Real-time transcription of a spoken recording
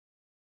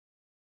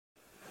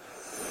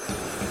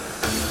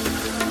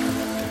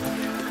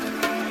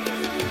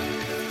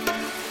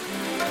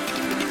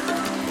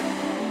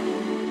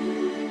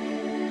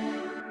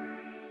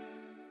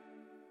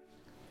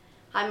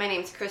Hi, my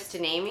name's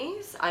Kristen.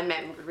 I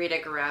met Rita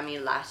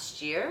Garami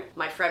last year.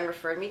 My friend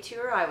referred me to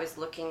her. I was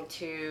looking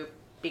to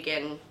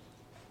begin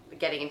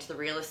getting into the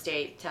real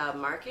estate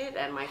market,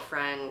 and my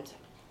friend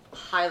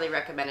highly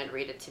recommended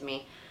Rita to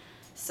me.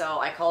 So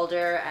I called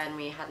her and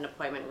we had an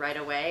appointment right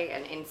away,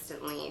 and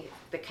instantly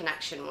the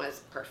connection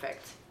was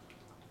perfect.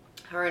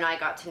 Her and I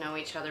got to know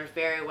each other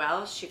very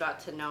well. She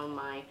got to know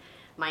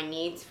my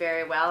needs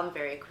very well and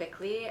very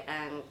quickly,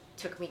 and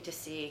took me to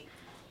see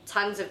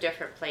tons of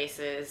different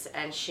places,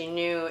 and she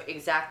knew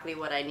exactly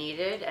what I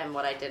needed and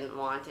what I didn't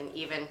want, and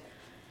even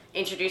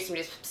introduced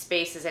me to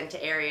spaces and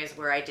to areas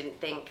where I didn't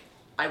think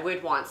I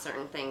would want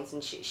certain things,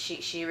 and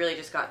she really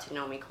just got to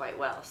know me quite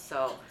well.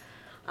 So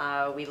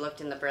we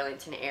looked in the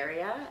Burlington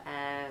area,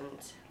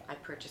 and I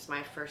purchased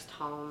my first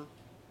home.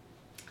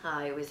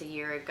 It was a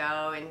year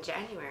ago in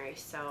January,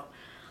 so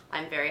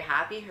I'm very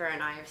happy. Her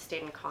and I have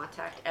stayed in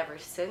contact ever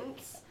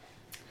since.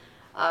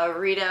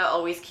 Rita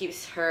always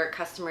keeps her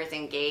customers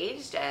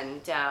engaged and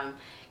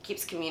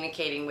keeps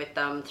communicating with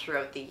them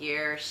throughout the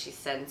year. She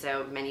sends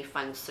out many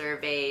fun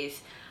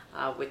surveys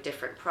with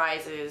different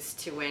prizes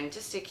to win,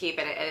 just to keep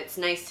it. And it's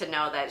nice to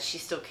know that she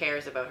still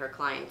cares about her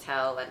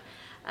clientele,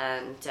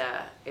 and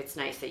it's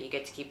nice that you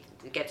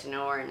get to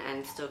know her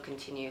and still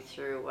continue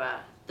through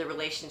the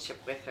relationship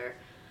with her.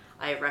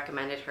 I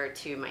recommended her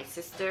to my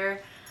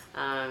sister.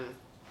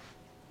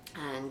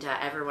 And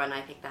everyone,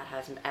 I think, that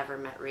hasn't ever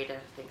met Rita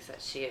thinks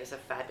that she is a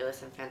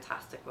fabulous and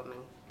fantastic woman.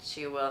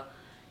 She will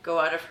go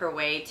out of her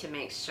way to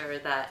make sure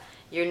that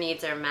your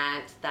needs are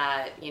met,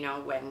 that, you know,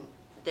 when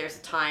there's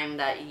a time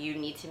that you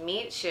need to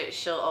meet,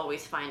 she'll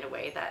always find a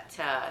way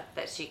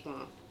that she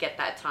can get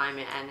that time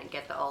and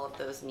get all of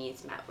those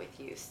needs met with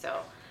you. So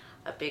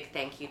a big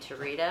thank you to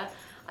Rita.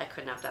 I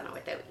couldn't have done it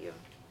without you.